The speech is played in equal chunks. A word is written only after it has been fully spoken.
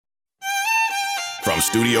From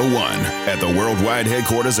Studio One at the worldwide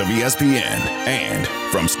headquarters of ESPN and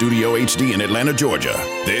from Studio HD in Atlanta, Georgia,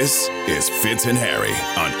 this is Fitz and Harry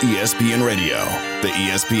on ESPN Radio, the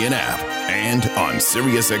ESPN app, and on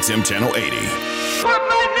SiriusXM Channel 80. Put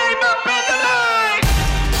my name up in the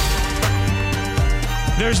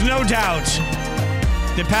line! There's no doubt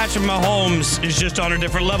that Patrick Mahomes is just on a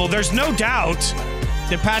different level. There's no doubt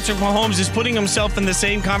that Patrick Mahomes is putting himself in the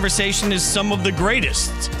same conversation as some of the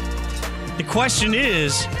greatest. The question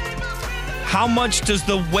is, how much does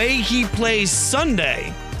the way he plays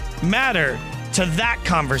Sunday matter to that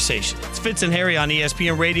conversation? It's Fitz and Harry on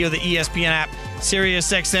ESPN Radio, the ESPN app,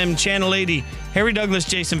 SiriusXM Channel 80. Harry Douglas,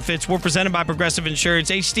 Jason Fitz. We're presented by Progressive Insurance.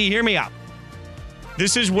 HD, hear me out.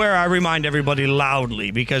 This is where I remind everybody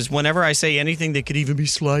loudly, because whenever I say anything that could even be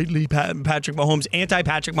slightly Patrick Mahomes,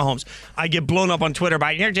 anti-Patrick Mahomes, I get blown up on Twitter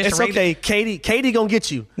by, you're just It's okay. Katie gonna get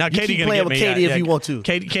you. Now, Katie keep gonna playing get with me. Katie if you want to.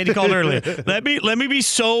 Katie called earlier. Let me be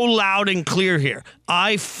so loud and clear here.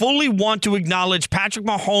 I fully want to acknowledge Patrick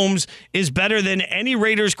Mahomes is better than any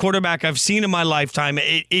Raiders quarterback I've seen in my lifetime.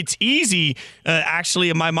 It's easy, actually,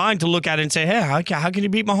 in my mind to look at it and say, hey, how can you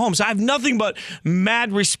beat Mahomes? I have nothing but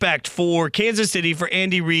mad respect for Kansas City, for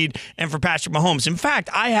Andy Reid, and for Patrick Mahomes. In fact,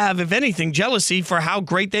 I have, if anything, jealousy for how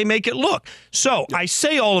great they make it look. So I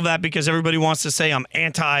say all of that because everybody wants to say I'm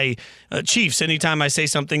anti-Chiefs anytime I say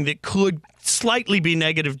something that could slightly be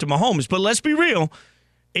negative to Mahomes. But let's be real.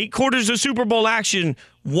 8 quarters of Super Bowl action,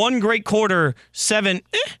 1 great quarter, 7,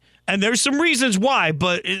 and there's some reasons why,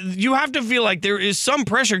 but you have to feel like there is some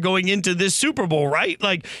pressure going into this Super Bowl, right?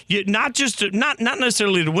 Like, not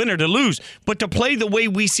necessarily to win or to lose, but to play the way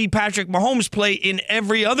we see Patrick Mahomes play in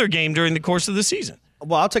every other game during the course of the season.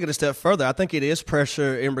 Well, I'll take it a step further. I think it is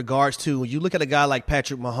pressure in regards to, you look at a guy like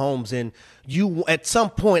Patrick Mahomes, and you, at some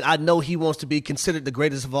point, I know he wants to be considered the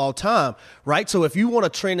greatest of all time, right? So if you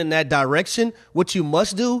want to trend in that direction, what you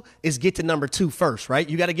must do is get to number 2 first, right?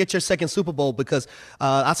 You got to get your second Super Bowl, because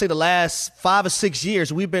I say the last 5 or 6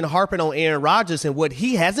 years, we've been harping on Aaron Rodgers and what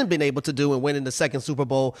he hasn't been able to do in winning the second Super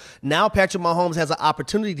Bowl. Now Patrick Mahomes has an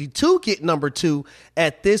opportunity to get number 2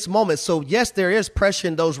 at this moment. So yes, there is pressure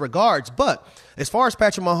in those regards, but as far as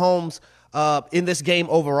Patrick Mahomes in this game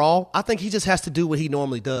overall, I think he just has to do what he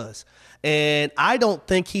normally does. And I don't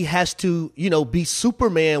think he has to, be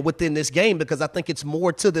Superman within this game, because I think it's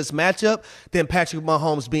more to this matchup than Patrick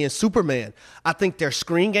Mahomes being Superman. I think their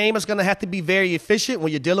screen game is going to have to be very efficient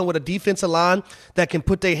when you're dealing with a defensive line that can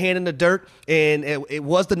put their hand in the dirt. And it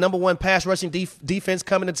was the number 1 pass rushing defense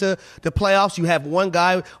coming into the playoffs. You have one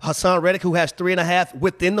guy, Hassan Reddick, who has 3.5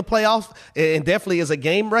 within the playoffs and definitely is a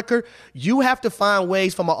game record. You have to find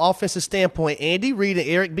ways from an offensive standpoint, Andy Reid and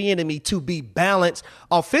Eric Bieniemy, to be balanced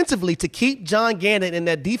offensively, to keep John Gannon and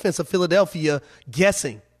that defense of Philadelphia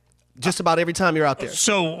guessing just about every time you're out there.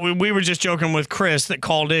 So we were just joking with Chris that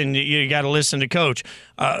called in. You got to listen to Coach.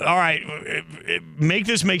 All right, make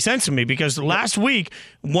this make sense to me, because last week,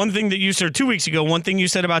 one thing that you said 2 weeks ago, one thing you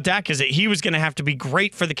said about Dak is that he was going to have to be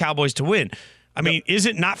great for the Cowboys to win. I mean, is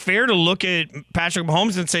it not fair to look at Patrick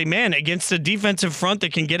Mahomes and say, man, against a defensive front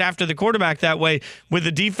that can get after the quarterback that way, with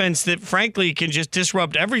a defense that, frankly, can just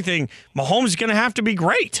disrupt everything, Mahomes is going to have to be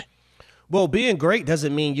great? Well, being great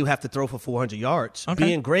doesn't mean you have to throw for 400 yards. Okay.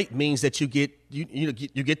 Being great means that you get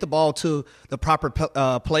the ball to the proper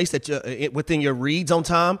place that within your reads on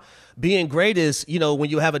time. Being great is, when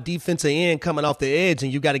you have a defensive end coming off the edge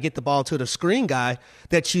and you got to get the ball to the screen guy,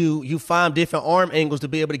 that you find different arm angles to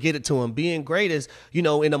be able to get it to him. Being great is, in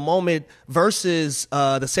a moment versus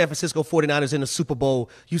the San Francisco 49ers in the Super Bowl,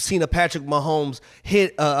 you've seen a Patrick Mahomes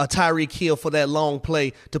hit a Tyreek Hill for that long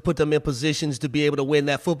play to put them in positions to be able to win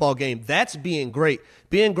that football game. That's being great.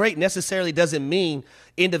 Being great necessarily doesn't mean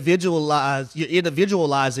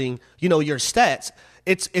individualizing, your stats.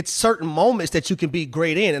 It's certain moments that you can be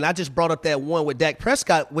great in. And I just brought up that one with Dak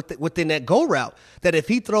Prescott within that go route, that if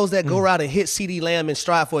he throws that go route and hits CeeDee Lamb in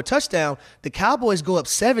stride for a touchdown, the Cowboys go up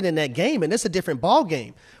 7 in that game, and it's a different ball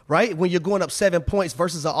game, right? When you're going up 7 points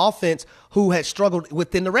versus an offense who had struggled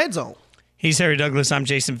within the red zone. He's Harry Douglas. I'm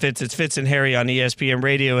Jason Fitz. It's Fitz and Harry on ESPN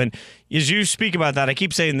Radio. And as you speak about that, I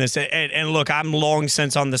keep saying this. And look, I'm long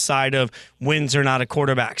since on the side of wins are not a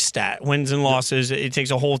quarterback stat. Wins and losses, it takes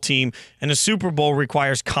a whole team. And a Super Bowl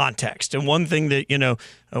requires context. And one thing that,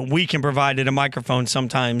 we can provide at a microphone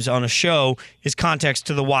sometimes on a show is context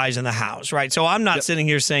to the whys and the hows, right? So I'm not sitting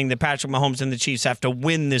here saying that Patrick Mahomes and the Chiefs have to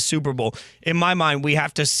win this Super Bowl. In my mind, we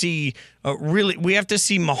have to see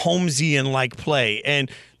Mahomesian-like play. And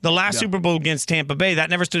the last Super Bowl against Tampa Bay, that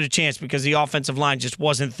never stood a chance because the offensive line just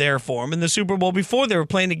wasn't there for him. In the Super Bowl before, they were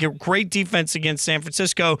playing a great defense against San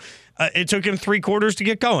Francisco. It took him 3 quarters to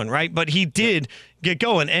get going, right? But he did get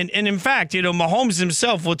going. And in fact, Mahomes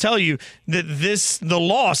himself will tell you that the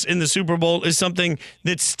loss in the Super Bowl is something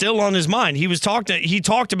that's still on his mind. He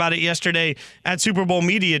talked about it yesterday at Super Bowl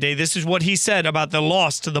Media Day. This is what he said about the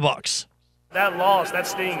loss to the Bucs. That loss, that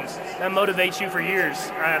stings. That motivates you for years.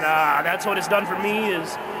 And that's what it's done for me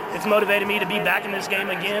is it's motivated me to be back in this game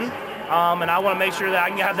again. And I want to make sure that I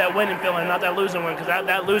can have that winning feeling, not that losing one, because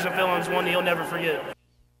that losing feeling is one that you'll never forget.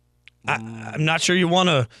 I'm not sure you want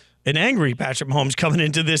an angry Patrick Mahomes coming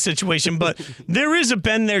into this situation, but there is a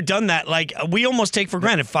been there, done that. Like, we almost take for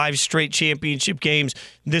granted 5 straight championship games.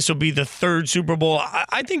 This will be the 3rd Super Bowl.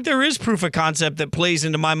 I think there is proof of concept that plays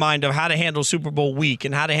into my mind of how to handle Super Bowl week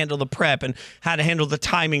and how to handle the prep and how to handle the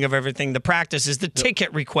timing of everything, the practices, the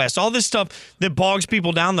ticket requests, all this stuff that bogs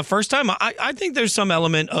people down the first time. I think there's some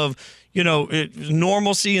element of,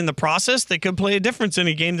 normalcy in the process that could play a difference in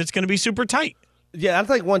a game that's going to be super tight. Yeah, I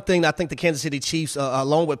think one thing I think the Kansas City Chiefs,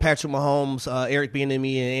 along with Patrick Mahomes, Eric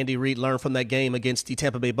Bieniemy, and Andy Reid, learned from that game against the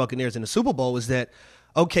Tampa Bay Buccaneers in the Super Bowl is that,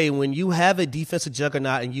 okay, when you have a defensive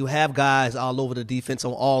juggernaut and you have guys all over the defense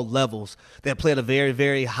on all levels that play at a very,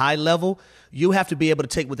 very high level, you have to be able to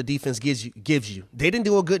take what the defense gives you. They didn't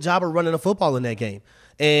do a good job of running the football in that game.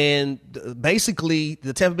 And basically,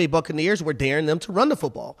 the Tampa Bay Buccaneers were daring them to run the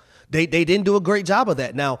football. They didn't do a great job of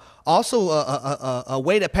that. Now, also a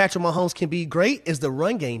way that Patrick Mahomes can be great is the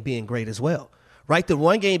run game being great as well, right? The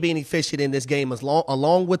run game being efficient in this game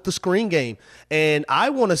along with the screen game. And I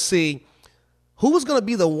want to see who is going to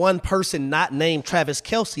be the one person not named Travis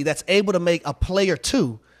Kelce that's able to make a play or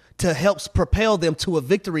two to help propel them to a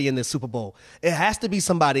victory in this Super Bowl. It has to be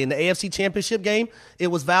somebody. In the AFC Championship game, it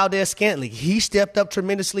was Valdez-Scantling. He stepped up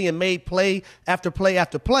tremendously and made play after play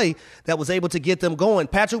after play that was able to get them going.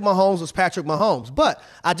 Patrick Mahomes was Patrick Mahomes, but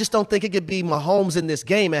I just don't think it could be Mahomes in this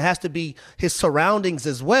game. It has to be his surroundings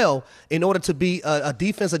as well in order to be a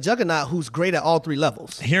defensive juggernaut who's great at all 3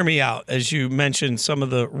 levels. Hear me out as you mentioned some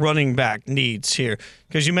of the running back needs here,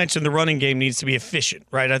 because you mentioned the running game needs to be efficient,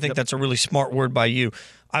 right? I think that's a really smart word by you.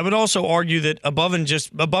 I would also argue that above and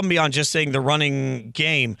beyond just saying the running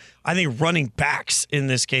game, I think running backs in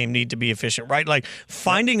this game need to be efficient, right? Like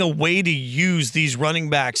finding a way to use these running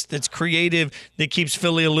backs that's creative, that keeps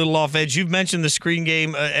Philly a little off edge. You've mentioned the screen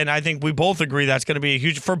game, and I think we both agree that's going to be a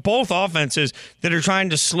huge for both offenses that are trying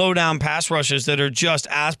to slow down pass rushes that are just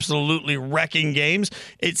absolutely wrecking games.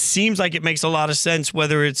 It seems like it makes a lot of sense,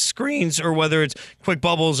 whether it's screens or whether it's quick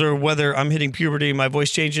bubbles or whether I'm hitting puberty and my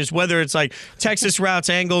voice changes, whether it's like Texas routes,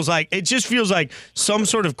 angles. Like it just feels like some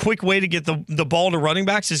sort of quick way to get the ball to running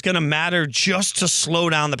backs is going to matter just to slow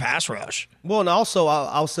down the pass rush. Well, and also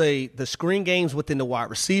I'll say the screen games within the wide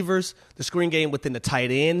receivers, the screen game within the tight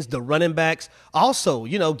ends, the running backs, also,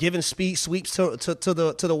 giving speed sweeps to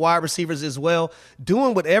the wide receivers as well,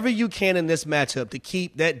 doing whatever you can in this matchup to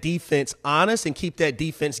keep that defense honest and keep that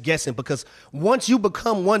defense guessing, because once you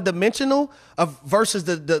become one-dimensional versus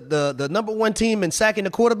the number one team in sacking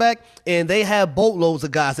the quarterback, and they have boatloads of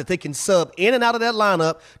guys that they can sub in and out of that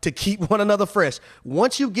lineup to keep one another fresh.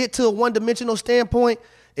 Once you get to a one-dimensional standpoint,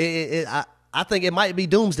 I think it might be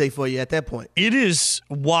doomsday for you at that point. It is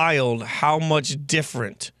wild how much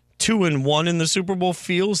different 2-1 in the Super Bowl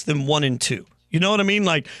feels than 1-2. You know what I mean?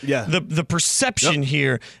 Like the perception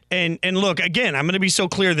here. And look, again, I'm going to be so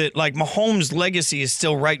clear that like Mahomes' legacy is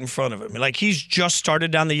still right in front of him. Like he's just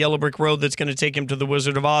started down the yellow brick road that's going to take him to the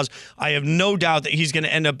Wizard of Oz. I have no doubt that he's going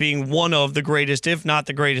to end up being one of the greatest, if not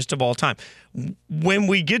the greatest of all time. When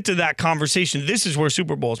we get to that conversation, this is where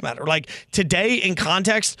Super Bowls matter. Like today in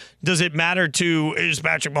context, does it matter to is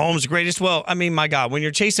Patrick Mahomes the greatest? Well, I mean, my God, when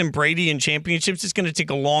you're chasing Brady in championships, it's going to take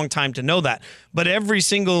a long time to know that. But every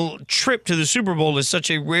single trip to the Super Bowl is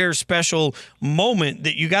such a rare, special moment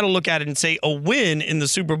that you got to look at it and say a win in the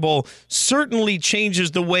Super Bowl certainly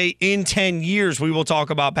changes the way in 10 years we will talk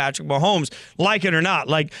about Patrick Mahomes, like it or not.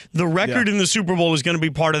 Like the record in the Super Bowl is going to be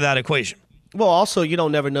part of that equation. Well, also, you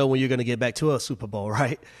don't never know when you're going to get back to a Super Bowl,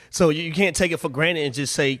 right? So you can't take it for granted and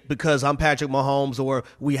just say, because I'm Patrick Mahomes or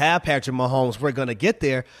we have Patrick Mahomes, we're going to get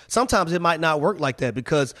there. Sometimes it might not work like that,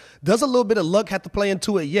 because does a little bit of luck have to play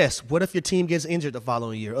into it? Yes. What if your team gets injured the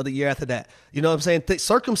following year or the year after that? You know what I'm saying?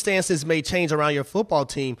 Circumstances may change around your football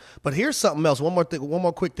team, but here's something else. One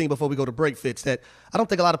more quick thing before we go to break, Fitz, that I don't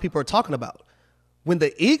think a lot of people are talking about. When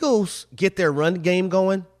the Eagles get their run game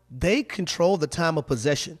going, they control the time of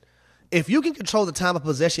possession. If you can control the time of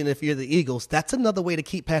possession, if you're the Eagles, that's another way to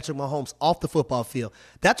keep Patrick Mahomes off the football field.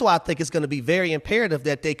 That's why I think it's going to be very imperative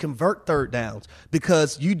that they convert third downs,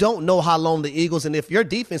 because you don't know how long the Eagles, and if your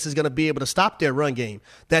defense is going to be able to stop their run game.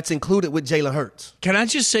 That's included with Jalen Hurts. Can I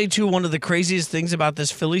just say, too, one of the craziest things about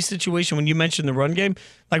this Philly situation when you mentioned the run game?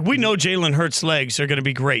 Like, we know Jalen Hurts' legs are going to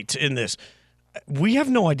be great in this. We have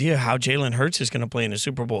no idea how Jalen Hurts is going to play in a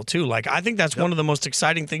Super Bowl, too. Like, I think that's one of the most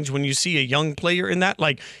exciting things when you see a young player in that.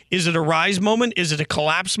 Like, is it a rise moment? Is it a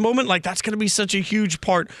collapse moment? Like, that's going to be such a huge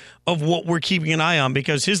part of what we're keeping an eye on,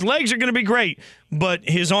 because his legs are going to be great, but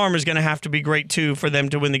his arm is going to have to be great, too, for them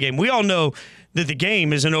to win the game. We all know that the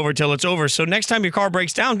game isn't over till it's over. So next time your car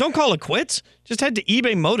breaks down, don't call it quits. Just head to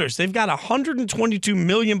eBay Motors. They've got 122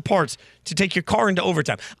 million parts to take your car into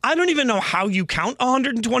overtime. I don't even know how you count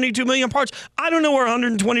 122 million parts. I don't know where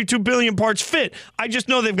 122 billion parts fit. I just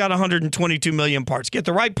know they've got 122 million parts. Get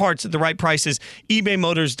the right parts at the right prices.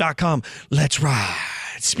 ebaymotors.com. Let's ride.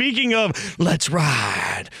 Speaking of let's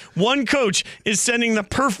ride, one coach is sending the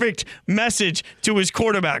perfect message to his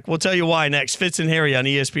quarterback. We'll tell you why next. Fitz and Harry on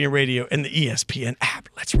ESPN Radio and the ESPN app.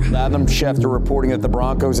 Let's ride. Adam Schefter reporting that the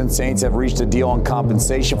Broncos and Saints have reached a deal on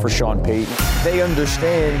compensation for Sean Payton. They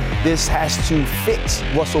understand this has to fit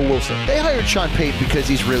Russell Wilson. They hired Sean Payton because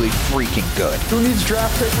he's really freaking good. Who needs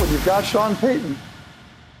draft picks when you've got Sean Payton?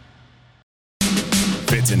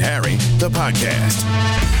 Fitz and Harry, the podcast.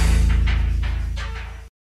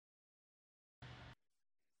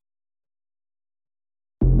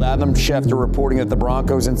 Adam Schefter reporting that the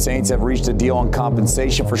Broncos and Saints have reached a deal on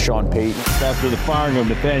compensation for Sean Payton. After the firing of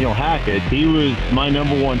Nathaniel Hackett, he was my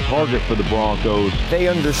number one target for the Broncos. They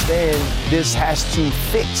understand this has to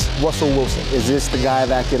fit Russell Wilson. Is this the guy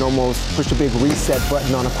that can almost push a big reset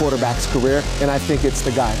button on a quarterback's career? And I think it's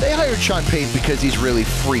the guy. They hired Sean Payton because he's really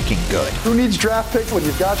freaking good. Who needs draft picks when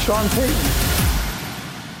you've got Sean Payton?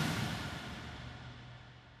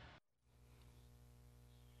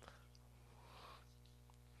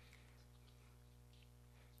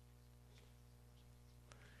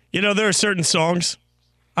 You know, there are certain songs.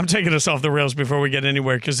 I'm taking us off the rails before we get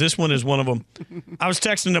anywhere, because this one is one of them. I was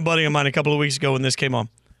texting a buddy of mine a couple of weeks ago when this came on.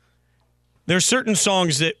 There are certain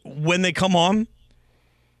songs that when they come on,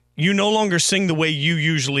 you no longer sing the way you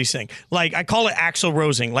usually sing. Like, I call it Axl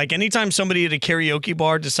Rosing. Like, anytime somebody at a karaoke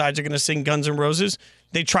bar decides they're going to sing Guns N' Roses,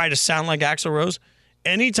 they try to sound like Axl Rose.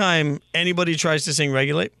 Anytime anybody tries to sing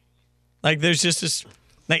Regulate, like, there's just this...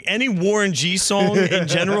 Like, any Warren G song in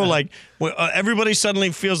general, like, everybody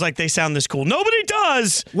suddenly feels like they sound this cool. Nobody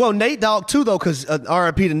does. Well, Nate Dogg, too, though, because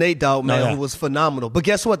R.I.P. to Nate Dogg, man, who was phenomenal. But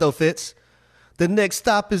guess what, though, Fitz? The next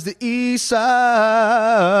stop is the East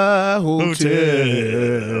Side Hotel.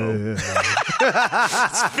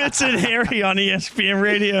 It's Fitz and Harry on ESPN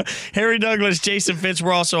Radio. Harry Douglas, Jason Fitz.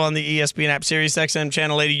 We're also on the ESPN app, Sirius XM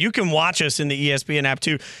Channel 80. You can watch us in the ESPN app,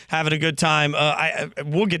 too, having a good time.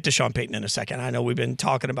 We'll get to Sean Payton in a second. I know we've been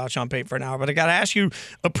talking about Sean Payton for an hour, but I got to ask you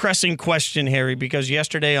a pressing question, Harry, because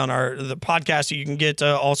yesterday on the podcast that you can get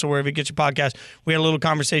also wherever you get your podcast, we had a little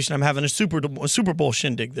conversation. I'm having a Super Bowl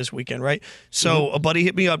shindig this weekend, right? So a buddy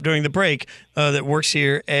hit me up during the break that works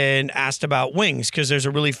here and asked about wings, because there's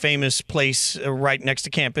a really famous place right next to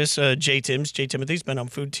campus, J. Timothy's been on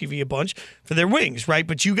Food TV a bunch for their wings, right?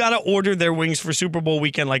 But you got to order their wings for Super Bowl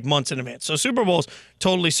weekend like months in advance. So Super Bowl's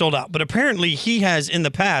totally sold out. But apparently he has in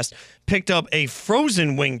the past picked up a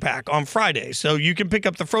frozen wing pack on Friday. So you can pick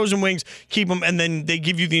up the frozen wings, keep them, and then they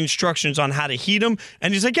give you the instructions on how to heat them.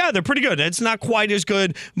 And he's like, yeah, they're pretty good. It's not quite as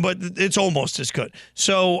good, but it's almost as good.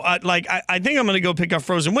 So I think I'm going to go pick up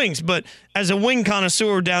frozen wings. But as a wing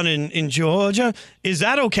connoisseur down in Georgia, is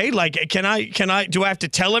that okay? Like, do I have to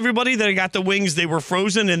tell everybody that I got the wings, they were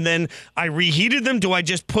frozen, and then I reheated them? Do I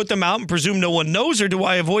just put them out and presume no one knows, or do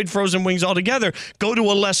I avoid frozen wings altogether, go to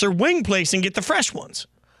a lesser wing place and get the fresh ones?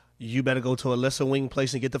 You better go to a lesser wing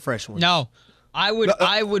place and get the fresh ones. No, I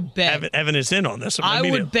would bet. Evan is in on this. I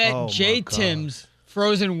would bet J. Tim's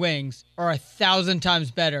frozen wings are 1,000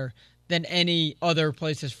 times better than any other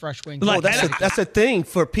place's fresh wings. Well, that's a thing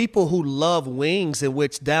for people who love wings, in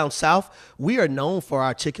which down south, we are known for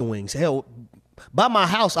our chicken wings. Hell, by my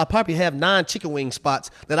house, I probably have 9 chicken wing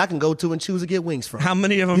spots that I can go to and choose to get wings from. How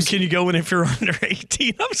many of them can you go in if you're under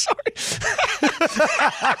 18? I'm sorry.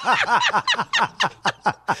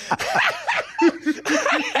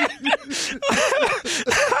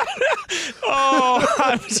 Oh,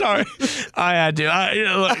 I'm sorry. I had to.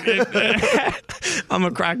 I'm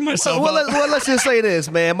going to crack myself up. Well, let's just say this,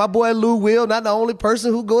 man. My boy Lou Will, not the only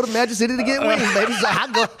person who go to Magic City to get wings, baby. So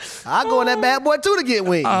I go in that bad boy, too, to get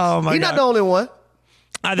wings. Oh, my God. He's not the only one.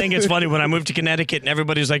 I think it's funny when I moved to Connecticut and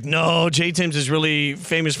everybody's like, no, J. Tim's is really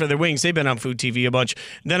famous for their wings. They've been on Food TV a bunch.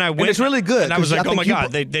 Then I went. And it's really good. And I was like, oh my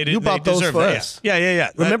God, they brought those deserve for it. us. Yeah.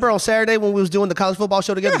 Remember on Saturday when we was doing the college football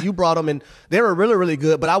show together, you brought them, and they were really, really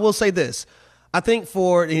good. But I will say this. I think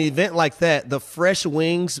for an event like that, the fresh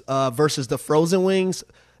wings versus the frozen wings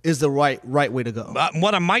is the right way to go.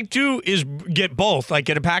 What I might do is get both, like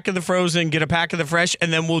get a pack of the frozen, get a pack of the fresh,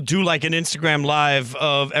 and then we'll do like an Instagram live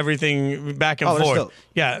of everything back and forth. That's dope.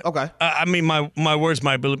 Yeah. Okay. I mean, my words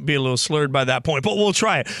might be a little slurred by that point, but we'll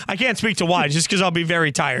try it. I can't speak to why, just because I'll be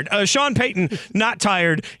very tired. Sean Payton, not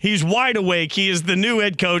tired. He's wide awake. He is the new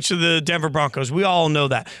head coach of the Denver Broncos. We all know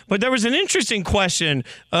that. But there was an interesting question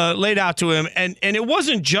laid out to him, and it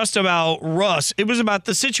wasn't just about Russ. It was about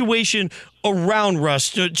the situation around Russ.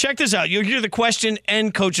 Check this out. You'll hear the question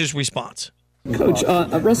and coach's response. Coach,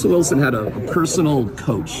 Russell Wilson had a personal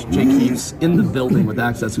coach, Jake Hughes, in the building with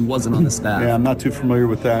access who wasn't on the staff. Yeah, I'm not too familiar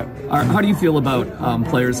with that. How do you feel about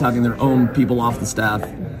players having their own people off the staff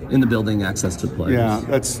in the building, access to players? Yeah,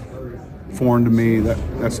 that's foreign to me.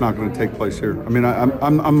 That's not going to take place here. I mean,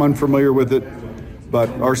 I'm unfamiliar with it, but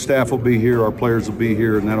our staff will be here, our players will be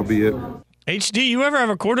here, and that'll be it. HD, you ever have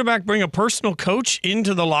a quarterback bring a personal coach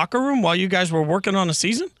into the locker room while you guys were working on a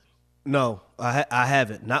season? No, I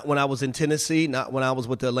haven't. Not when I was in Tennessee, not when I was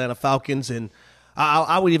with the Atlanta Falcons. And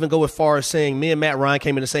I would even go as far as saying me and Matt Ryan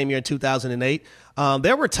came in the same year in 2008.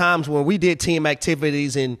 There were times when we did team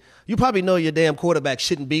activities, and you probably know your damn quarterback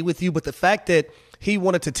shouldn't be with you, but the fact that he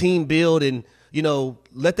wanted to team build and,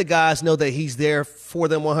 let the guys know that he's there for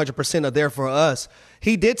them 100% or there for us,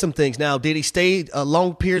 he did some things. Now, did he stay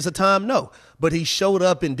long periods of time? No. But he showed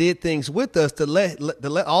up and did things with us to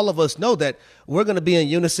let all of us know that we're going to be in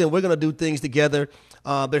unison. We're going to do things together.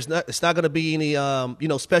 It's not going to be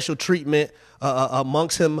any special treatment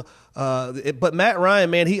amongst him. But Matt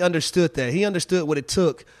Ryan, man, he understood that. He understood what it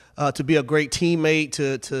took to be a great teammate,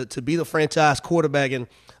 to be the franchise quarterback, and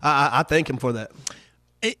I thank him for that.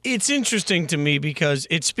 It's interesting to me because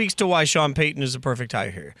it speaks to why Sean Payton is the perfect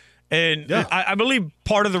hire here. And yeah. I believe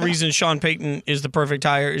part of the reason Sean Payton is the perfect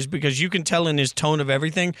hire is because you can tell in his tone of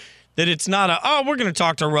everything that it's not we're going to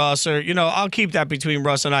talk to Russ or, I'll keep that between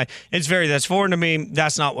Russ and I. That's foreign to me.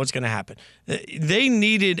 That's not what's going to happen. They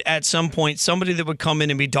needed at some point somebody that would come in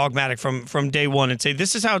and be dogmatic from day one and say,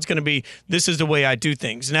 this is how it's going to be. This is the way I do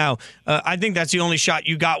things. Now, I think that's the only shot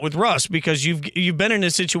you got with Russ because you've been in a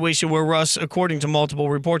situation where Russ, according to multiple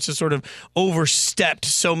reports, has sort of overstepped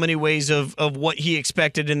so many ways of what he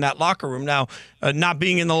expected in that locker room. Now, not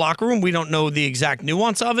being in the locker room, we don't know the exact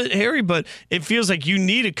nuance of it, Harry, but it feels like you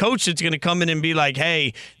need a coach that's going to come in and be like,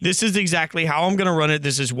 hey, this is exactly how I'm going to run it.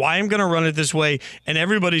 This is why I'm going to run it this way. And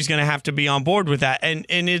everybody's going to have to be on board with that. And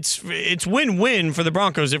it's win-win for the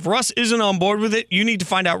Broncos. If Russ isn't on board with it, you need to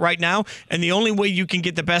find out right now. And the only way you can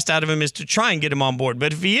get the best out of him is to try and get him on board.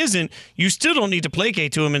 But if he isn't, you still don't need to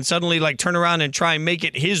placate to him and suddenly turn around and try and make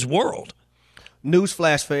it his world.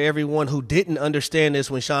 Newsflash for everyone who didn't understand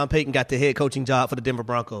this when Sean Payton got the head coaching job for the Denver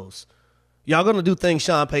Broncos. Y'all going to do things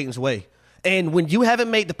Sean Payton's way. And when you haven't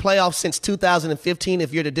made the playoffs since 2015,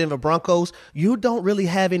 if you're the Denver Broncos, you don't really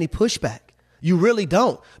have any pushback. You really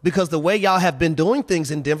don't, because the way y'all have been doing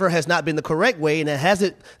things in Denver has not been the correct way, and it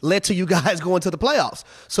hasn't led to you guys going to the playoffs.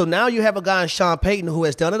 So now you have a guy in Sean Payton who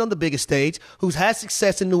has done it on the biggest stage, who's had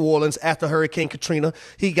success in New Orleans after Hurricane Katrina.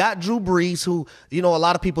 He got Drew Brees, who, a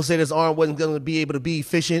lot of people said his arm wasn't going to be able to be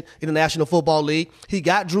efficient in the National Football League. He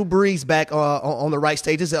got Drew Brees back on the right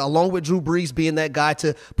stages, along with Drew Brees being that guy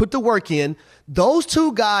to put the work in. Those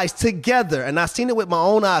two guys together, and I've seen it with my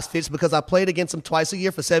own eyes, Fitz, because I played against them twice a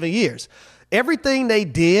year for 7 years. Everything they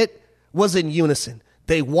did was in unison.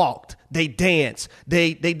 They walked, they danced,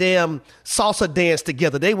 they damn salsa danced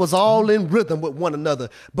together. They was all in rhythm with one another.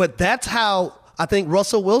 But that's how I think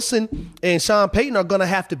Russell Wilson and Sean Payton are going to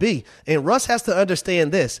have to be. And Russ has to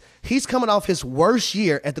understand this. He's coming off his worst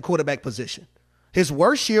year at the quarterback position. His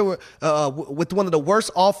worst year with one of the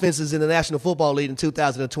worst offenses in the National Football League in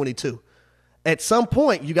 2022. At some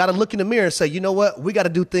point, you got to look in the mirror and say, you know what, we got to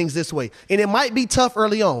do things this way. And it might be tough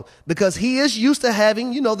early on because he is used to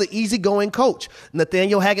having, the easygoing coach.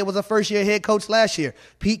 Nathaniel Hackett was a first-year head coach last year.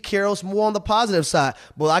 Pete Carroll's more on the positive side.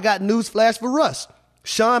 Well, I got news flash for Russ.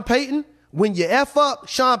 Sean Payton, when you F up,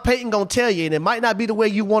 Sean Payton going to tell you, and it might not be the way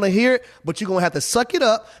you want to hear it, but you're going to have to suck it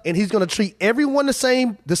up, and he's going to treat everyone the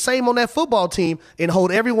same on that football team and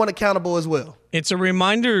hold everyone accountable as well. It's a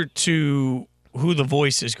reminder to who the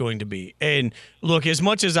voice is going to be. And look, as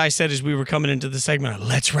much as I said as we were coming into the segment,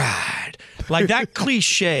 let's ride. Like that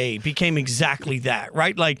cliche became exactly that,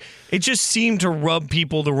 right? Like it just seemed to rub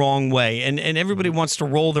people the wrong way, and everybody wants to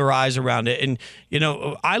roll their eyes around it. And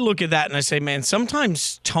I look at that and I say, man,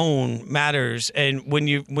 sometimes tone matters. And when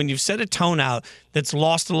you've set a tone out that's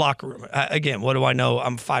lost the locker room. Again, what do I know?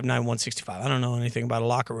 I'm 5'9", 165. I don't know anything about a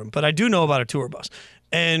locker room, but I do know about a tour bus.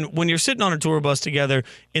 And when you're sitting on a tour bus together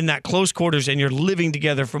in that close quarters and you're living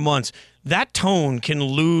together for months, that tone can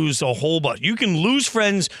lose a whole bunch. You can lose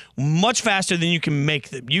friends much faster than you can make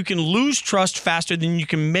them. You can lose trust faster than you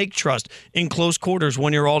can make trust in close quarters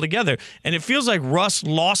when you're all together. And it feels like Russ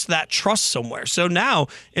lost that trust somewhere. So now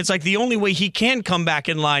it's like the only way he can come back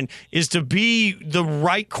in line is to be the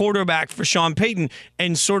right quarterback for Sean Payton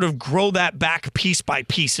and sort of grow that back piece by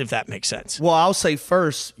piece, if that makes sense. Well, I'll say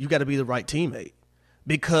first, you got to be the right teammate.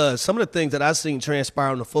 Because some of the things that I've seen transpire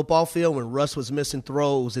on the football field when Russ was missing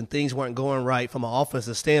throws and things weren't going right from an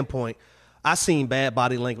offensive standpoint, I seen bad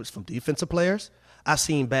body language from defensive players. I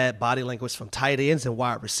seen bad body language from tight ends and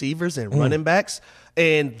wide receivers and running backs.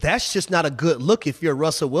 And that's just not a good look if you're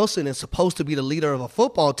Russell Wilson and supposed to be the leader of a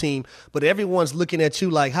football team, but everyone's looking at you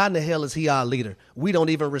like, how in the hell is he our leader? We don't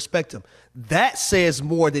even respect him. That says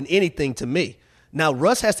more than anything to me. Now,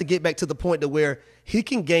 Russ has to get back to the point to where he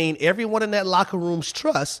can gain everyone in that locker room's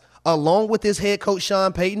trust, along with his head coach,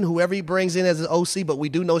 Sean Payton, whoever he brings in as an OC, but we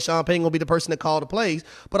do know Sean Payton will be the person that call the plays,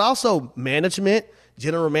 but also management,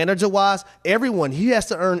 general manager-wise, everyone. He has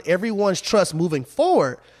to earn everyone's trust moving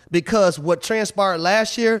forward because what transpired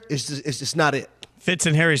last year is just not it. Fitz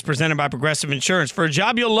and Harry's presented by Progressive Insurance. For a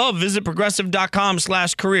job you'll love, visit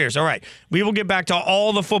progressive.com/careers. All right, we will get back to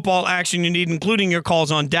all the football action you need, including your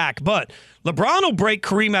calls on Dak. But LeBron will break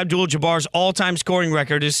Kareem Abdul-Jabbar's all-time scoring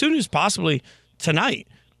record as soon as possibly tonight.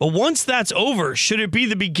 But once that's over, should it be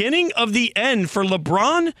the beginning of the end for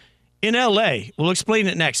LeBron in L.A.? We'll explain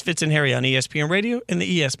it next. Fitz and Harry on ESPN Radio and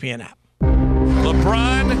the ESPN app.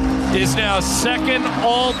 LeBron is now second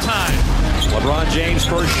all-time. LeBron James'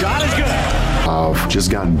 first shot is good. I've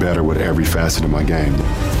just gotten better with every facet of my game.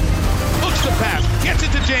 Looks the pass, gets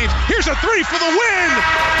it to James. Here's a three for the win.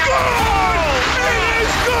 Good! It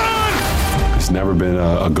is good! It's never been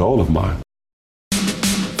a goal of mine.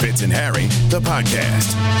 Fitz and Harry, the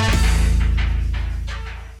podcast.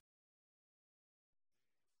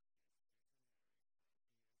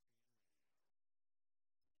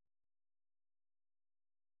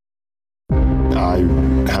 I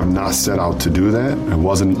have not set out to do that. It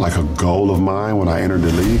wasn't like a goal of mine when I entered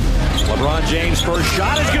the league. LeBron James' first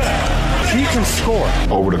shot is good. He can score.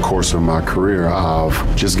 Over the course of my career,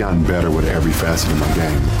 I've just gotten better with every facet of my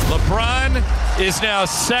game. LeBron is now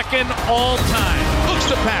second all-time. Looks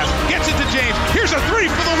the pass, gets it to James. Here's a three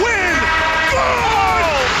for the win. Good!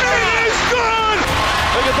 It is good!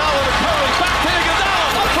 Iguodala recovering, back to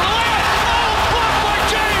Iguodala, up for the layup. Oh, blocked by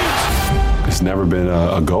James! It's never been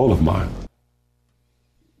a goal of mine.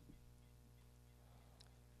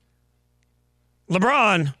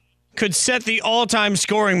 LeBron could set the all-time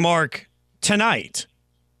scoring mark tonight.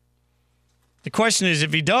 The question is,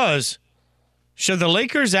 if he does, should the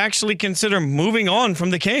Lakers actually consider moving on from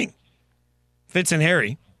the king? Fitz and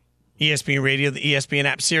Harry, ESPN Radio, the ESPN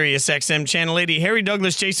app, Sirius XM, Channel 80. Harry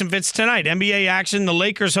Douglas, Jason Fitz tonight. NBA action, the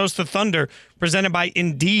Lakers host the Thunder, presented by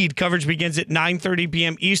Indeed. Coverage begins at 9:30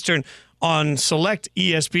 p.m. Eastern on select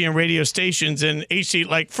ESPN radio stations. And HC,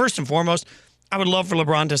 like, first and foremost, I would love for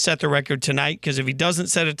LeBron to set the record tonight, because if he doesn't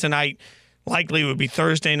set it tonight, likely it would be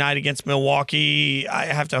Thursday night against Milwaukee. I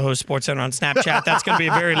have to host SportsCenter on Snapchat. That's going to be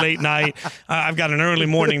a very late night. I've got an early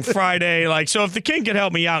morning Friday. So if the king could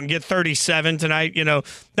help me out and get 37 tonight,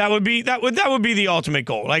 that would be the ultimate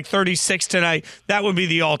goal. Like 36 tonight, that would be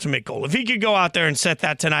the ultimate goal. If he could go out there and set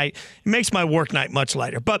that tonight, it makes my work night much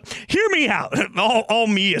lighter. But hear me out. All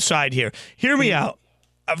me aside here. Hear me out.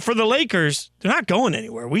 For the Lakers, they're not going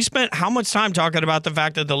anywhere. We spent how much time talking about the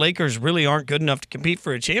fact that the Lakers really aren't good enough to compete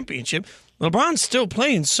for a championship. LeBron's still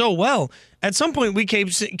playing so well. At some point, we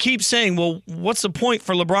keep saying, well, what's the point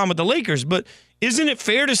for LeBron with the Lakers? But isn't it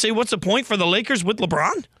fair to say, what's the point for the Lakers with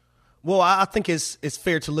LeBron? Well, I think it's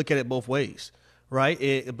fair to look at it both ways, right?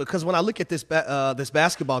 Because when I look at this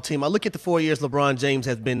basketball team, I look at the 4 years LeBron James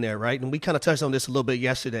has been there, right? And we kind of touched on this a little bit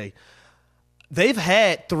yesterday. They've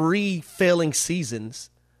had 3 failing seasons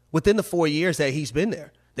within the 4 years that he's been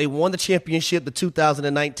there. They won the championship the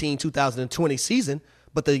 2019-2020 season,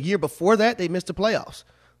 but the year before that, they missed the playoffs.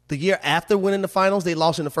 The year after winning the finals, they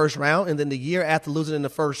lost in the first round, and then the year after losing in the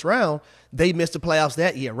first round, they missed the playoffs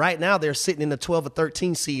that year. Right now, they're sitting in the 12 or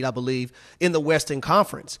 13 seed, I believe, in the Western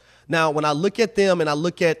Conference. Now, when I look at them and I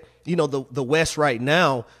look at, the West right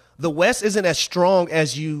now, the West isn't as strong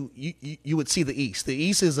as you would see the East. The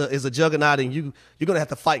East is a juggernaut, and you're going to have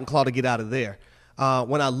to fight and claw to get out of there.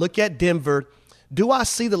 When I look at Denver, do I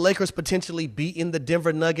see the Lakers potentially beating the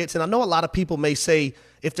Denver Nuggets? And I know a lot of people may say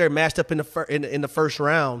if they're matched up in the first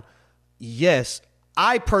round, yes.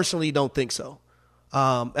 I personally don't think so.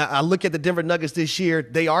 I look at the Denver Nuggets this year.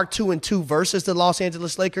 They are 2-2 versus the Los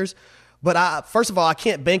Angeles Lakers. But first of all, I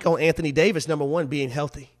can't bank on Anthony Davis, number one, being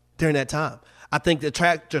healthy during that time. I think the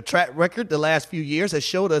track record the last few years has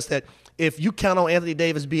showed us that if you count on Anthony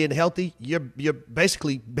Davis being healthy, you're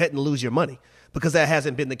basically betting to lose your money because that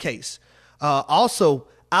hasn't been the case. Also,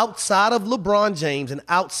 outside of LeBron James and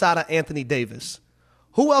outside of Anthony Davis,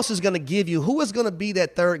 who else is going to give you – who is going to be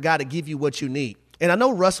that third guy to give you what you need? And I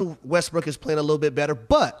know Russell Westbrook is playing a little bit better,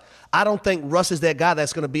 but I don't think Russ is that guy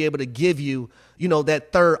that's going to be able to give you,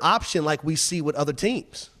 that third option like we see with other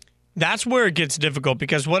teams. That's where it gets difficult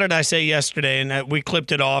because what did I say yesterday? And we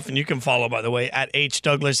clipped it off, and you can follow, by the way, at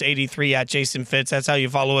HDouglas83, at Jason Fitz. That's how you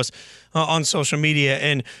follow us on social media.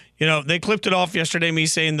 And, they clipped it off yesterday, me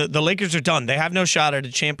saying that the Lakers are done. They have no shot at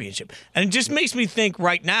a championship. And it just makes me think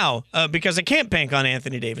right now, because I can't bank on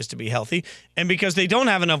Anthony Davis to be healthy, and because they don't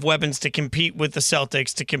have enough weapons to compete with the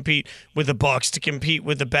Celtics, to compete with the Bucks, to compete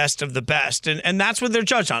with the best of the best. And that's what they're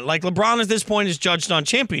judged on. Like LeBron at this point is judged on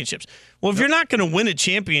championships. Well, if you're not going to win a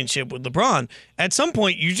championship with LeBron, at some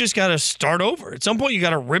point you just got to start over. At some point you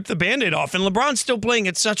got to rip the Band-Aid off. And LeBron's still playing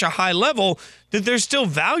at such a high level that there's still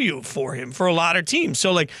value for him for a lot of teams.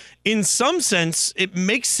 So, in some sense, it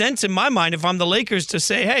makes sense in my mind if I'm the Lakers to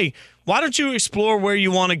say, hey, why don't you explore where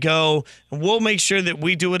you want to go, and we'll make sure that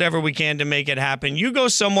we do whatever we can to make it happen. You go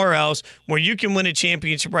somewhere else where you can win a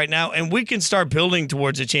championship right now, and we can start building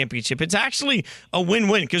towards a championship. It's actually a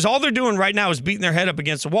win-win because all they're doing right now is beating their head up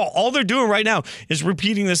against the wall. All they're doing right now is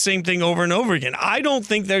repeating the same thing over and over again. I don't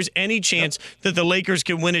think there's any chance that the Lakers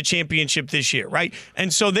can win a championship this year, right?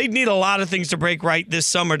 And so they'd need a lot of things to break right this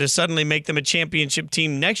summer to suddenly make them a championship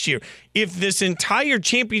team next year. If this entire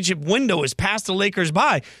championship window is passed the Lakers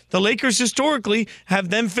by, the Lakers historically have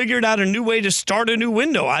then figured out a new way to start a new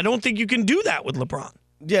window. I don't think you can do that with LeBron.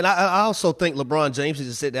 Yeah, and I also think LeBron James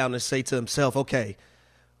needs to sit down and say to himself, okay,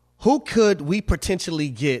 who could we potentially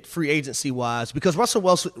get free agency-wise? Because Russell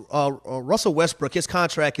Westbrook, his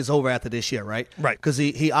contract is over after this year, right? Right. Because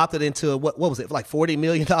he opted into, what was it, like $40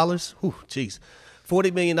 million? Ooh, geez.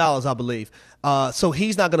 $40 million, I believe. So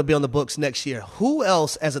he's not going to be on the books next year. Who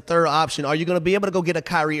else as a third option are you going to be able to go get a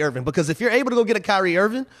Kyrie Irving? Because if you're able to go get a Kyrie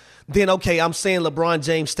Irving, then, okay, I'm saying LeBron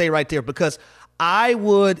James, stay right there. Because I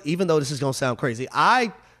would, even though this is going to sound crazy,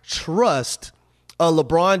 I trust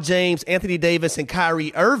LeBron James, Anthony Davis, and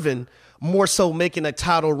Kyrie Irving more so making a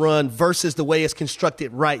title run versus the way it's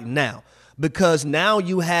constructed right now. Because now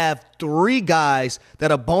you have three guys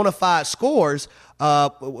that are bona fide scorers.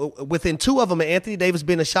 Within two of them, Anthony Davis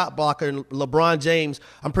being a shot blocker and LeBron James,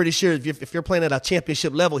 I'm pretty sure if you're playing at a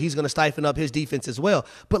championship level, he's going to stifle up his defense as well.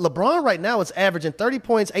 But LeBron right now is averaging 30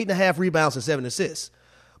 points, 8.5 rebounds, and 7 assists.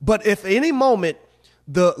 But if any moment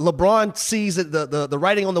the LeBron sees the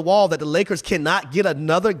writing on the wall that the Lakers cannot get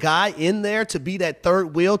another guy in there to be that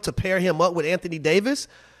third wheel to pair him up with Anthony Davis,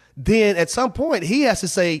 then at some point he has to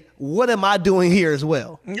say, what am I doing here as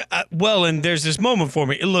well? Well, and there's this moment for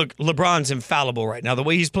me. Look, LeBron's infallible right now. The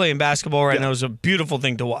way he's playing basketball right now is a beautiful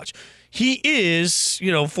thing to watch. He is,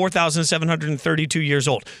 4,732 years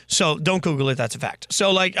old. So don't Google it. That's a fact.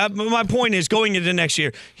 So, my point is going into next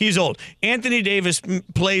year, he's old. Anthony Davis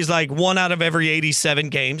plays 1 out of every 87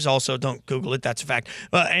 games. Also, don't Google it. That's a fact.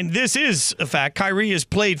 And this is a fact. Kyrie has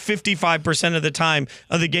played 55% of the time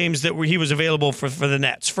of the games that he was available for the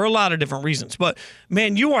Nets for a lot of different reasons. But,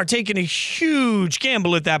 man, you are taking a huge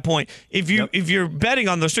gamble at that point. If you're betting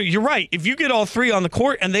on those three, you're right. If you get all three on the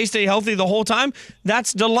court and they stay healthy the whole time,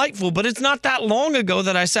 that's delightful. But it's not that long ago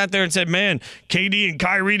that I sat there and said, man, KD and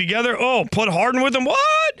Kyrie together, put Harden with them,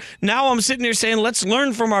 what? Now I'm sitting there saying, let's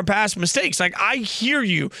learn from our past mistakes. I hear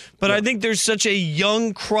you, but I think there's such a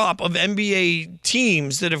young crop of NBA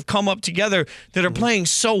teams that have come up together that are playing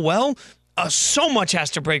so well. So much has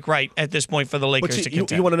to break right at this point for the Lakers to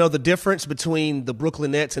contend. You want to know the difference between the Brooklyn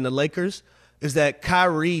Nets and the Lakers? Is that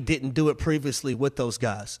Kyrie didn't do it previously with those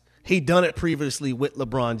guys. He done it previously with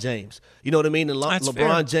LeBron James. You know what I mean? And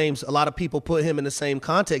LeBron James, a lot of people put him in the same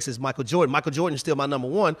context as Michael Jordan. Michael Jordan is still my number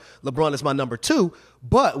one. LeBron is my number two.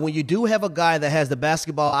 But when you do have a guy that has the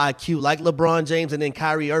basketball IQ like LeBron James and then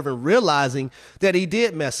Kyrie Irving realizing that he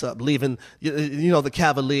did mess up, leaving the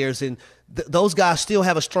Cavaliers, and those guys still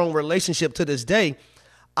have a strong relationship to this day,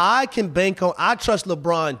 I trust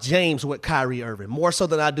LeBron James with Kyrie Irving more so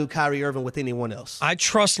than I do Kyrie Irving with anyone else. I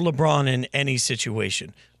trust LeBron in any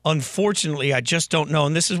situation. Unfortunately, I just don't know.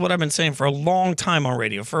 And this is what I've been saying for a long time on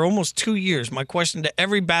radio, for almost 2 years. My question to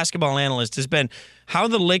every basketball analyst has been, how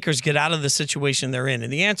do the Lakers get out of the situation they're in?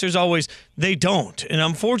 And the answer is always, they don't. And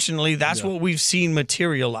unfortunately, that's what we've seen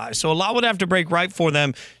materialize. So a lot would have to break right for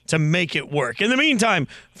them to make it work. In the meantime,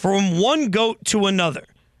 from one GOAT to another,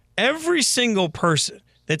 every single person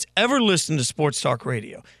that's ever listened to sports talk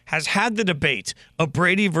radio has had the debate of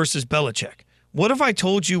Brady versus Belichick. What if I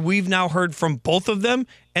told you we've now heard from both of them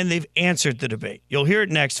and they've answered the debate? You'll hear it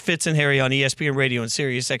next. Fitz and Harry on ESPN Radio and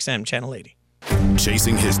Sirius XM Channel 80.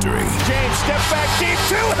 Chasing history. James, step back deep,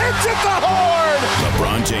 2 hits at the horn.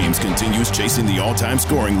 LeBron James continues chasing the all-time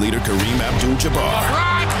scoring leader Kareem Abdul-Jabbar.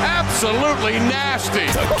 LeBron, absolutely nasty.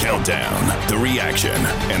 The countdown, the reaction,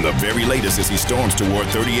 and the very latest as he storms toward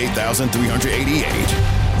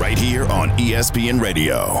 38,388. Right here on ESPN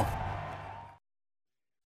Radio.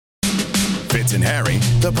 Fitz and Harry,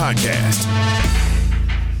 the podcast.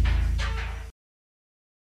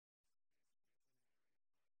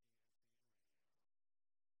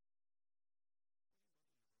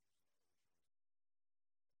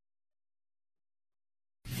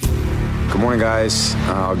 Good morning, guys.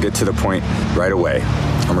 I'll get to the point right away.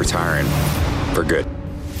 I'm retiring for good.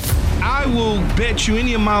 I will bet you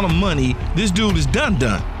any amount of money this dude is done.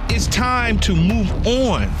 It's time to move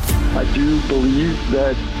on. I do believe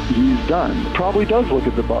that he's done. Probably does look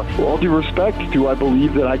at the Bucs. With all due respect, do I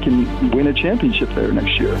believe that I can win a championship there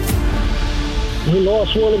next year? We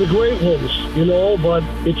lost one of the great ones, but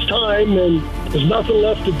it's time and there's nothing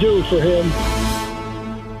left to do for him.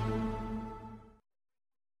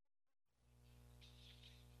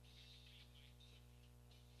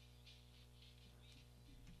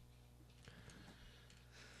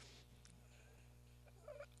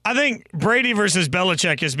 I think Brady versus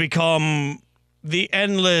Belichick has become the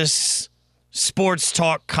endless sports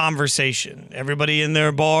talk conversation. Everybody in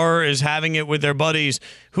their bar is having it with their buddies.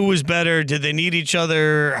 Who was better? Did they need each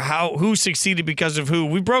other? Who succeeded because of who?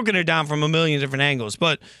 We've broken it down from a million different angles.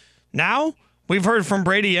 But now we've heard from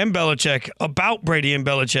Brady and Belichick about Brady and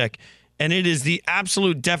Belichick, and it is the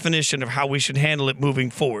absolute definition of how we should handle it moving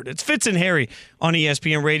forward. It's Fitz and Harry on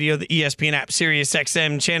ESPN Radio, the ESPN app, Sirius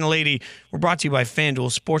XM, Channel 80. We're brought to you by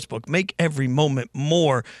FanDuel Sportsbook. Make every moment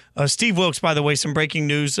more. Steve Wilks, by the way, some breaking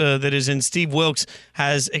news that is in. Steve Wilks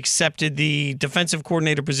has accepted the defensive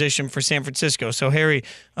coordinator position for San Francisco. So, Harry,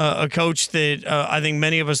 a coach that I think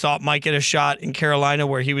many of us thought might get a shot in Carolina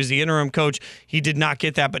where he was the interim coach. He did not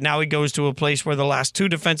get that, but now he goes to a place where the last two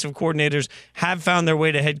defensive coordinators have found their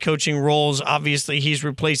way to head coaching roles. Obviously, he's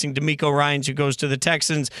replacing DeMeco Ryans, who goes to the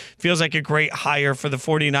Texans. Feels like a great hire for the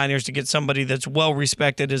 49ers to get somebody that's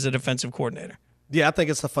well-respected as a defensive coordinator. Yeah, I think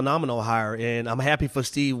it's a phenomenal hire, and I'm happy for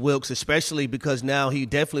Steve Wilks, especially because now he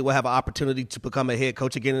definitely will have an opportunity to become a head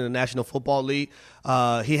coach again in the National Football League.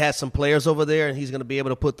 He has some players over there, and he's going to be able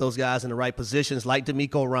to put those guys in the right positions like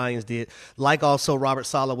DeMeco Ryans did, like also Robert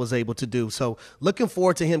Saleh was able to do. So looking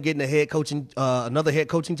forward to him getting another head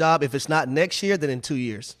coaching job. If it's not next year, then in 2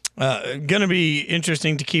 years. Going to be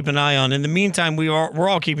interesting to keep an eye on. In the meantime, we're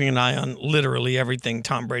all keeping an eye on literally everything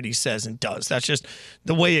Tom Brady says and does. That's just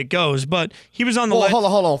the way it goes. But he was on the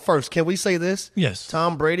hold on. First, can we say this? Yes.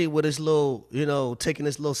 Tom Brady with his little, taking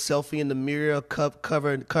his little selfie in the mirror,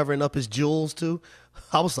 covering up his jewels too.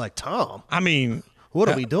 I was like, Tom. I mean, what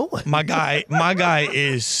are we doing? My guy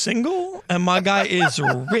is single and my guy is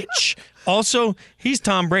rich. Also, he's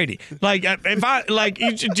Tom Brady. Do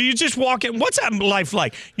you just walk in? What's that life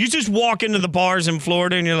like? You just walk into the bars in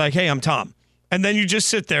Florida and you're like, "Hey, I'm Tom," and then you just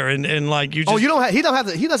sit there and you. Just, he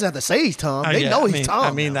doesn't have to say he's Tom. They know he's Tom.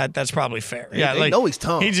 I mean that's probably fair. Yeah, they know he's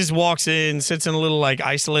Tom. He just walks in, sits in a little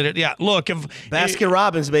isolated. Yeah, look, if Baskin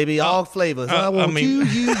Robbins, baby, all flavors. I want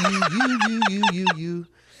you.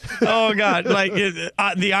 Oh, God.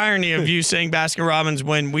 The irony of you saying Baskin Robbins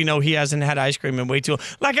when we know he hasn't had ice cream in way too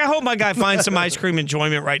long. I hope my guy finds some ice cream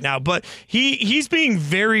enjoyment right now. But he's being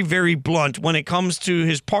very, very blunt when it comes to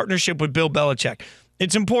his partnership with Bill Belichick.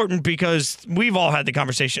 It's important because we've all had the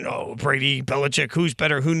conversation, Brady, Belichick, who's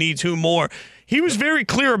better, who needs who more. He was very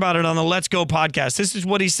clear about it on the Let's Go podcast. This is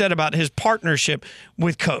what he said about his partnership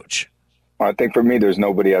with Coach. Well, I think for me, there's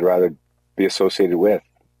nobody I'd rather be associated with.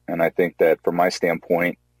 And I think that from my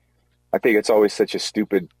standpoint, I think it's always such a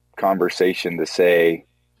stupid conversation to say,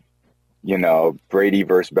 Brady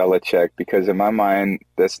versus Belichick, because in my mind,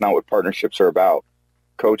 that's not what partnerships are about.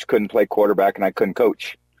 Coach couldn't play quarterback and I couldn't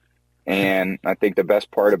coach. And I think the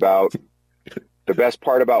best part about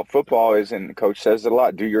football is, and the coach says it a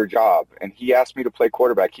lot, do your job. And he asked me to play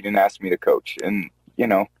quarterback. He didn't ask me to coach. And,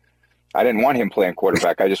 I didn't want him playing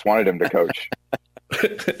quarterback. I just wanted him to coach.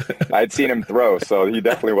 I'd seen him throw, so he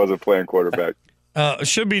definitely wasn't playing quarterback.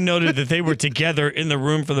 Should be noted that they were together in the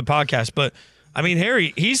room for the podcast. But, I mean,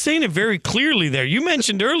 Harry, he's saying it very clearly there. You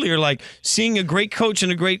mentioned earlier, like, seeing a great coach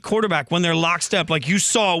and a great quarterback when they're lockstep, like you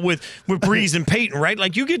saw with Breeze and Peyton, right?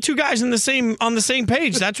 Like, you get two guys on the same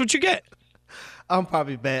page. That's what you get. I'm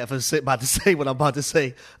probably bad for about to say what I'm about to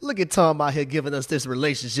say. Look at Tom out here giving us this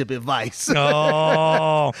relationship advice.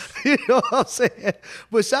 Oh. You know what I'm saying?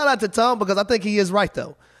 But shout out to Tom because I think he is right,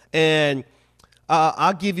 though. And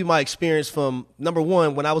I'll give you my experience from, number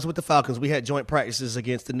one, when I was with the Falcons, we had joint practices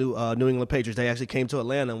against the New England Patriots. They actually came to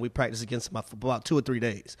Atlanta, and we practiced against them for about 2 or 3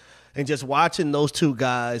 days. And just watching those two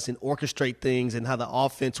guys and orchestrate things and how the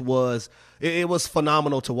offense was, it was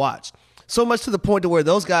phenomenal to watch. So much to the point to where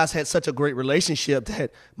those guys had such a great relationship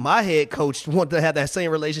that my head coach wanted to have that same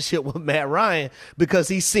relationship with Matt Ryan because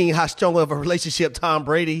he's seen how strong of a relationship Tom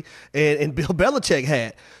Brady and Bill Belichick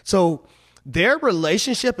had. So their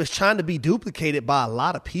relationship is trying to be duplicated by a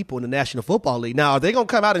lot of people in the National Football League. Now, are they going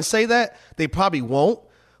to come out and say that? They probably won't.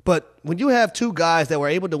 But when you have two guys that were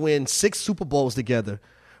able to win 6 Super Bowls together,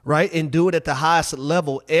 right, and do it at the highest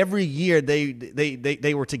level every year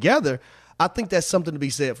they were together, I think that's something to be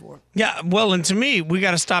said for. Yeah, well, and to me, we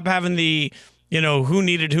got to stop having the, who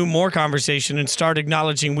needed who more conversation and start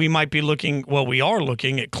acknowledging we might be looking, well, we are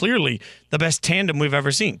looking at clearly the best tandem we've ever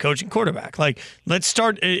seen, coach and quarterback. Like, let's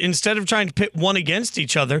start, instead of trying to pit one against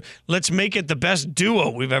each other, let's make it the best duo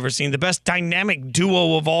we've ever seen. The best dynamic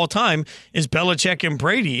duo of all time is Belichick and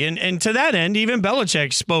Brady. And to that end, even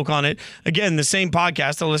Belichick spoke on it. Again, the same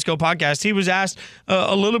podcast, the Let's Go podcast, he was asked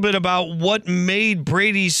a little bit about what made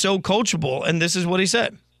Brady so coachable, and this is what he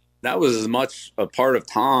said. That was as much a part of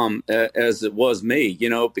Tom as it was me,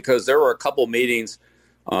 because there were a couple meetings,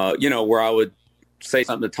 where I would say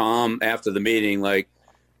something to Tom after the meeting, like,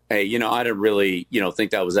 hey, I didn't really,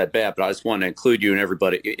 think that was that bad, but I just wanted to include you and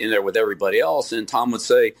everybody in there with everybody else. And Tom would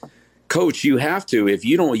say, Coach, you have to. If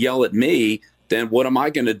you don't yell at me, then what am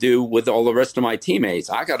I going to do with all the rest of my teammates?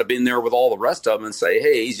 I got to be in there with all the rest of them and say,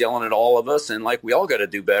 hey, he's yelling at all of us, and like we all got to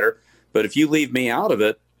do better. But if you leave me out of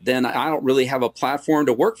it, then I don't really have a platform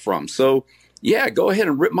to work from. So, yeah, go ahead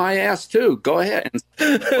and rip my ass too. Go ahead.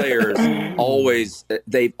 And players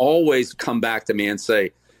they've always come back to me and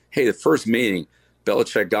say, hey, the first meeting,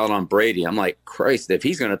 Belichick got on Brady. I'm like, Christ, if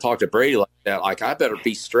he's going to talk to Brady like that, like, I better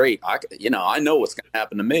be straight. I know what's going to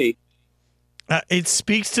happen to me. It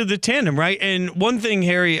speaks to the tandem, right? And one thing,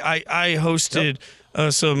 Harry, I hosted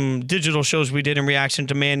some digital shows we did in reaction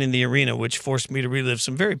to Man in the Arena, which forced me to relive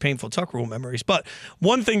some very painful Tuck Rule memories. But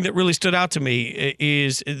one thing that really stood out to me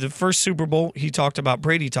is the first Super Bowl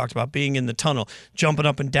Brady talked about being in the tunnel, jumping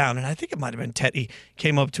up and down. And I think it might have been Teddy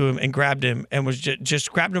came up to him and grabbed him and was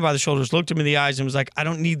just grabbed him by the shoulders, looked him in the eyes and was like, I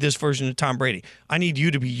don't need this version of Tom Brady. I need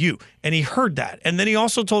you to be you. And he heard that. And then he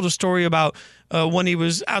also told a story about when he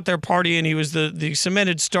was out there partying, he was the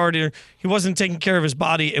cemented starter. He wasn't taking care of his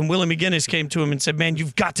body, and Willie McGinnis came to him and said, man,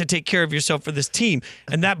 you've got to take care of yourself for this team.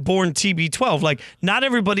 And that born TB12. Like, not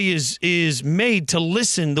everybody is made to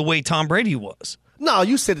listen the way Tom Brady was. No,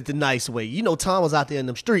 you said it the nice way. Tom was out there in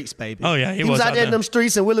them streets, baby. Oh, yeah, he was out there in them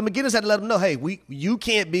streets, and Willie McGinnis had to let him know, hey, you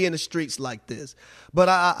can't be in the streets like this. But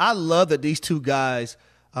I love that these two guys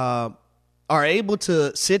are able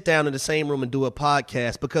to sit down in the same room and do a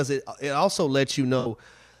podcast, because it also lets you know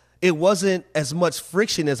it wasn't as much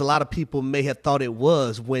friction as a lot of people may have thought it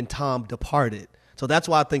was when Tom departed. So that's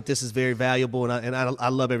why I think this is very valuable, and I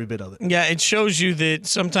love every bit of it. Yeah, it shows you that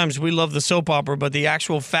sometimes we love the soap opera, but the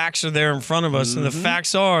actual facts are there in front of us, and the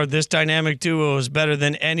facts are this dynamic duo is better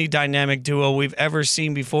than any dynamic duo we've ever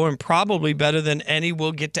seen before, and probably better than any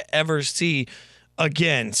we'll get to ever see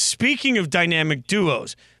again. Speaking of dynamic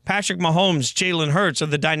duos, Patrick Mahomes, Jalen Hurts are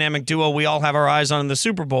the dynamic duo we all have our eyes on in the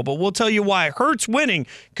Super Bowl, but we'll tell you why Hurts winning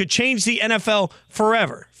could change the NFL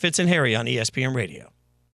forever. Fitz and Harry on ESPN Radio.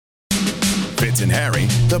 Fitz and Harry,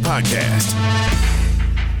 the podcast.